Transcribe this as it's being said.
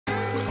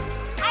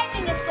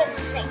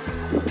sink.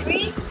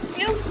 3,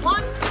 2,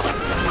 1.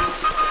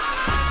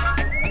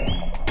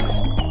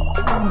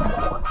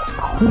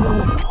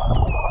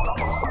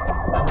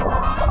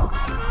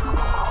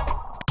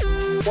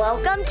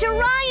 Welcome to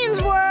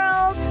Ryan's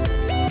World.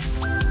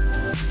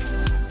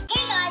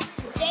 Hey guys,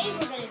 today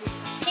we're going to do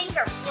sink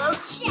or float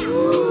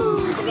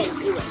challenge. We're going to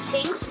see what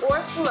sinks or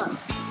floats.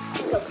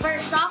 So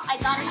first off, I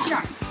got a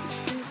shark.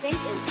 Do you think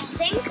is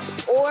sink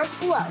or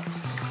float?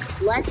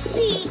 Let's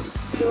see.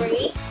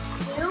 3,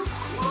 2,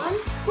 1.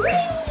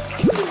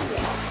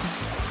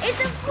 It's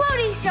a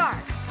floating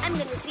shark. I'm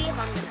going to see if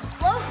I'm going to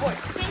float or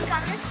sink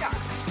on the shark.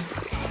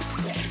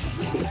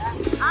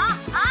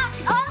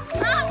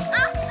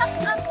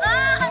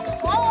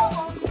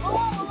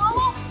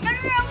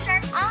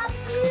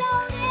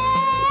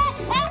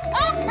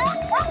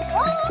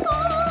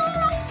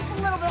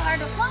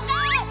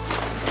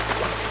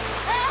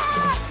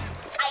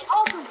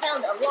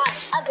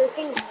 Other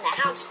things in the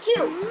house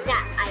too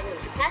that I'm going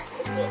to test if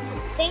it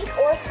can sink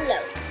or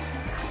float.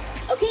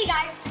 Okay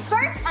guys,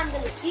 first I'm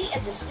going to see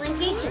if the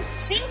slinky can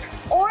sink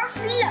or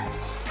float.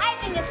 I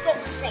think it's going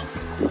to sink.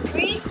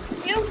 3,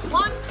 2,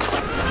 1.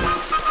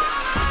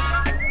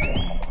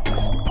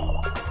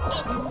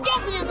 It's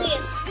definitely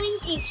a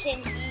slinky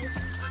sinky.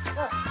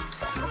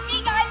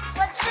 Okay guys,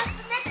 let's test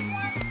the next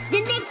one. The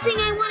next thing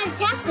I want to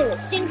test if it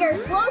sinks or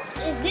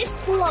floats is this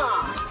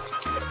claw.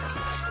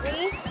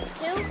 3,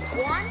 2,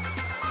 1.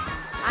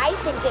 I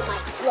think it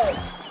might float.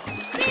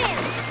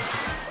 Bam!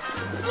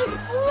 It's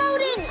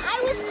floating!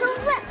 I was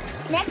correct!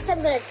 Next,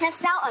 I'm going to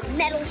test out a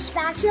metal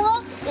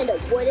spatula and a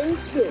wooden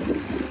spoon.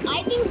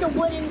 I think the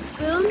wooden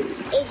spoon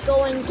is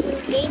going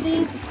to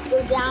maybe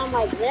go down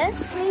like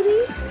this,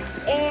 maybe.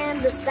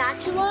 And the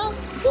spatula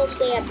will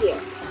stay up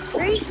here.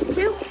 3,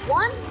 2,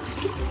 1.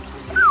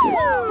 Whoa,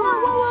 whoa,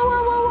 whoa,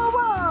 whoa, whoa, whoa,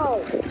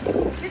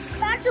 whoa! The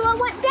spatula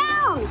went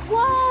down!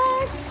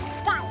 What?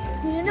 Guys,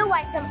 do you know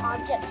why some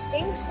objects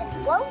sinks and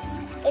floats?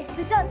 It's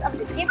because of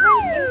the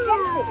difference in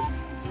density.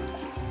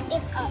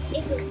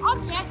 If an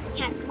object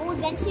has more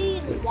density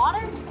than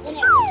water, then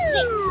it will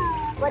sink.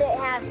 But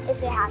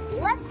if it has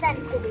less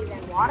density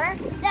than water,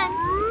 then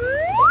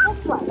it will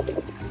float.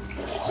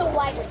 So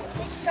why does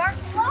this shark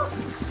float?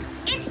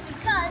 It's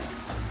because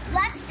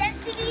less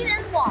density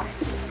than water.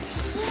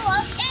 Full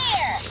of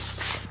air.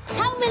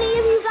 How many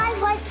of you guys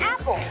like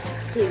apples?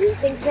 Do you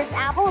think this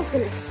apple is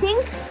going to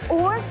sink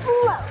or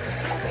float?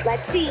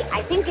 Let's see.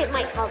 I think it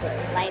might hover,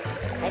 like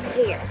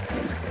here.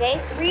 Okay,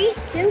 3,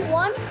 2,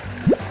 1.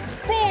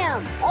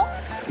 Bam! Oh,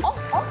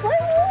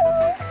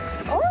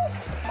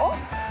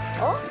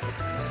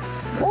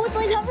 it's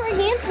like hovering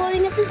and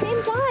floating at the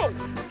same time.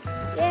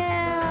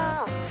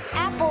 Yeah.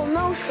 Apple,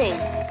 no sink.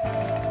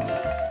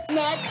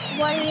 Next,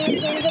 what do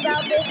you think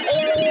about this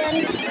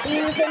alien? Do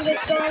you think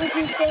it's going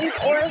to sink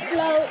or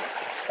float?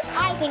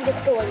 I think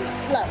it's going to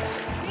float.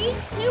 3,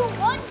 2,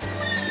 1.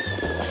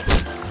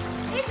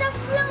 It's a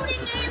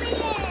floating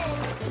alien!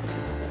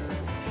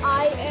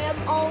 I am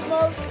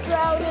almost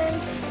drowning.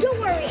 Don't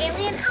worry,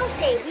 alien, I'll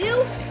save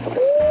you.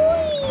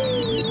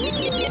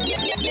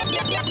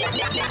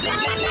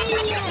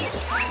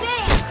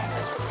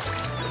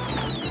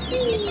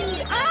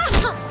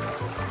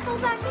 Go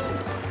back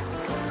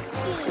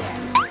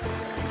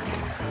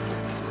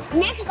in.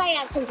 Next, I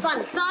have some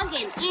fun dog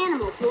and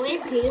animal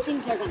toys. Do you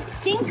think they're going to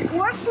sink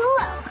or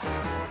float?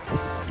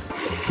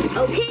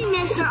 Okay,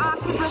 Mr.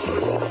 Octopus,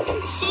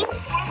 sink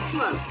or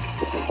float?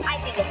 I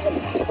think it's going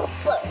to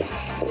float.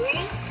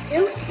 3,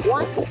 2,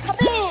 1,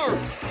 kabam!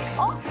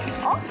 Oh,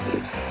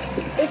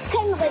 it's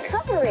kind of like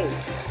hovering.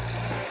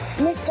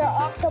 Mr.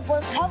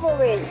 Octopus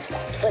hovering.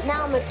 But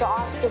now Mr.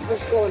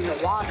 Octopus go in the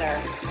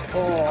water.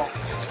 Oh.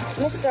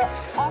 Mr.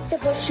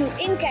 Octopus shoot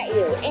ink at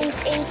you. Ink,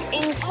 ink,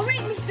 ink. All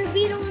right, Mr.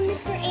 Beetle and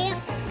Mr. Ant.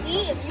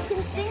 See if you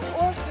can sink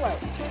or float.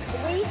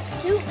 3,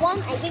 2,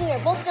 1. I think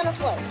they're both going to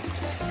float.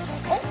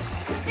 Oh,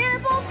 they're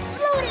both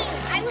floating.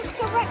 I was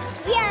correct.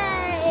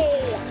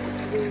 Yay!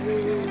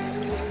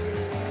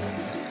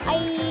 I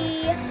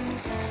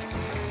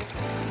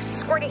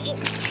squirted ink.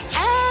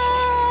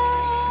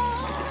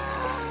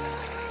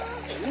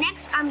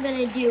 Next, I'm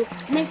going to do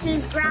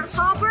Mrs.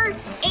 Grasshopper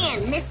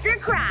and Mr.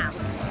 Crab.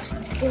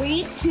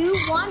 3, 2,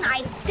 1.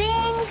 I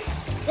think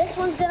this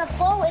one's going to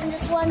float and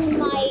this one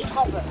might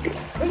hover.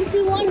 3,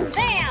 2, 1.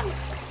 Bam!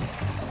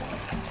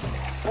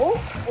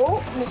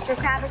 Oh, Mr.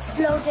 Crab is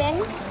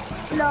floating.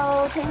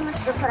 Floating,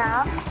 Mr.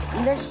 Crab.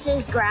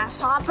 Mrs.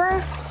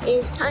 Grasshopper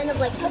is kind of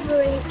like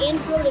hovering and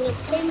floating at the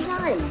same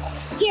time.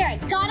 Here, I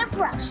got a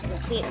brush.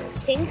 Let's see if it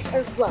sinks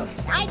or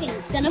floats. I think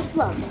it's going to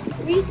float.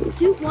 3,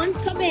 2, 1.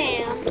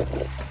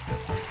 Kabam!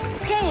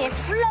 Okay, it's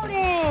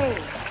floating.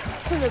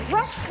 So the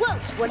brush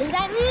floats. What does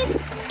that mean?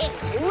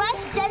 It's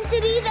less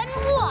density than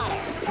water.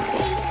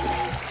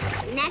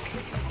 Next,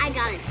 I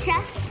got a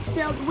chest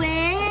filled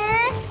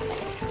with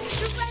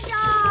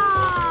radar.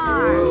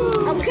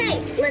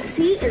 Okay, let's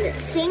see if it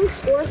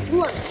sinks or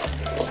floats.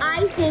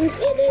 I think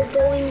it is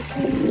going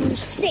to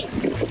sink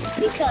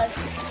because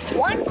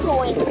one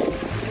coin can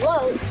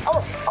float.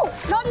 Oh,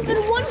 not even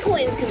one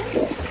coin can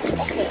float.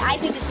 Okay, I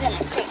think it's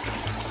gonna sink.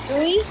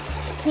 3,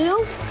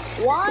 2,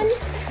 1.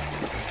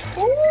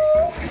 Ooh.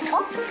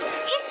 Oh,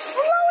 it's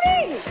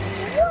floating!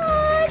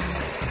 What?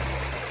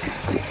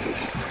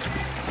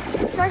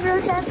 Treasure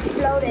chest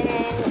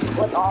floating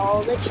with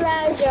all the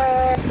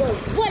treasure. But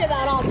what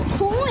about all the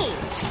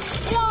coins?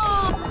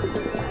 Whoa!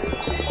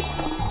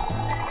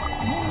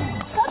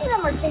 Some of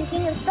them are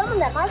sinking and some of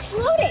them are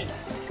floating.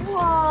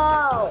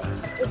 Whoa!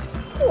 It's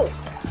cool.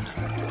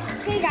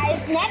 Okay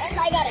guys, next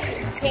I got a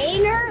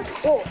container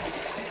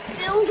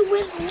filled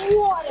with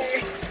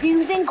water. Do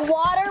you think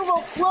water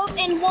will float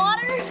in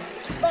water?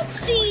 Let's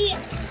see.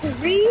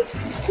 3,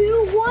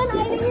 2, 1.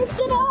 I think it's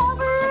gonna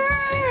hover.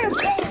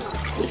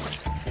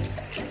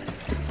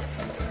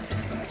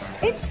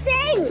 It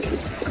sank.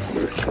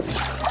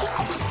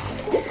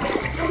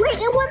 Wait,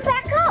 it went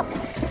back up.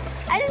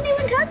 I didn't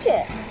even touch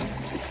it.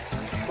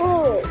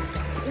 Oh,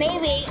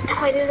 maybe if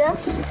I do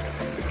this.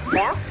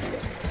 Yeah.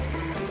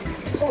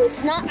 So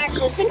it's not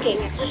actually sinking,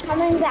 it's just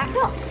coming back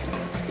up.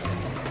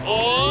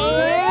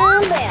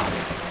 And bam.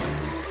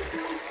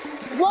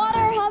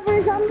 Water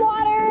hovers on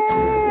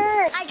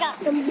water. I got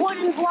some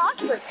wooden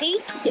blocks. Let's see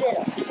if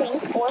it'll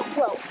sink or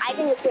float. I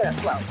think it's gonna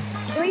float.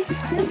 3,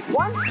 2,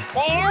 1.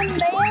 Bam,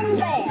 bam,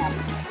 bam.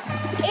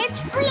 It's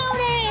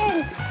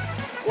floating.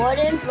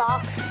 Wooden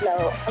blocks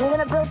float. I'm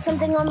gonna build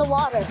something on the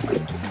water.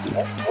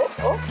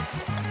 Oh.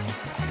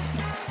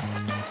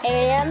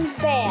 And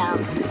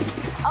bam.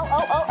 Oh.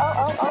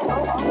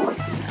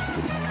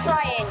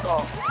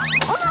 Triangle.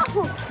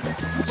 Oh!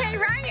 Hey,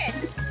 Ryan.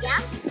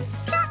 Yeah?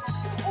 Catch.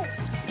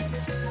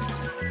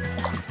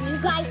 Do you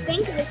guys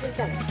think this is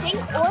gonna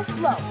sink or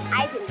float?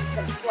 I think it's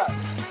gonna float.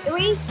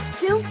 3,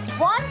 2,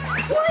 1.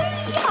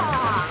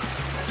 Yeah!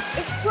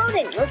 It's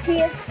floating. Let's see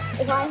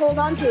if I hold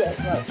on to it, it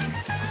floats.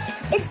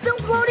 It's still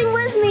floating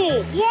with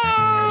me.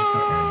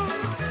 Yeah!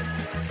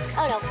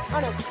 Oh no.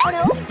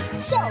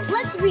 So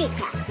let's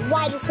recap.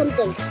 Why does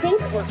something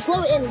sink or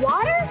float in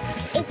water?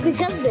 It's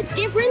because of the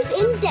difference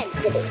in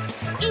density.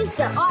 If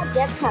the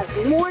object has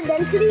more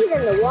density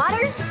than the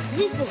water,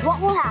 this is what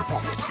will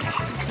happen.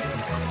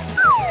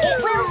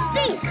 It will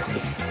sink.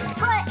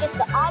 But if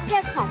the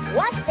object has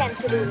less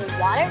density than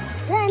water,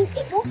 then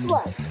it will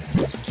float.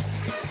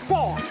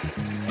 There.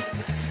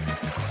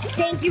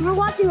 Thank you for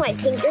watching my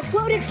sink or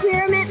float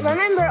experiment.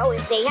 Remember,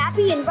 always stay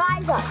happy and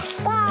rise up.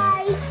 Bye!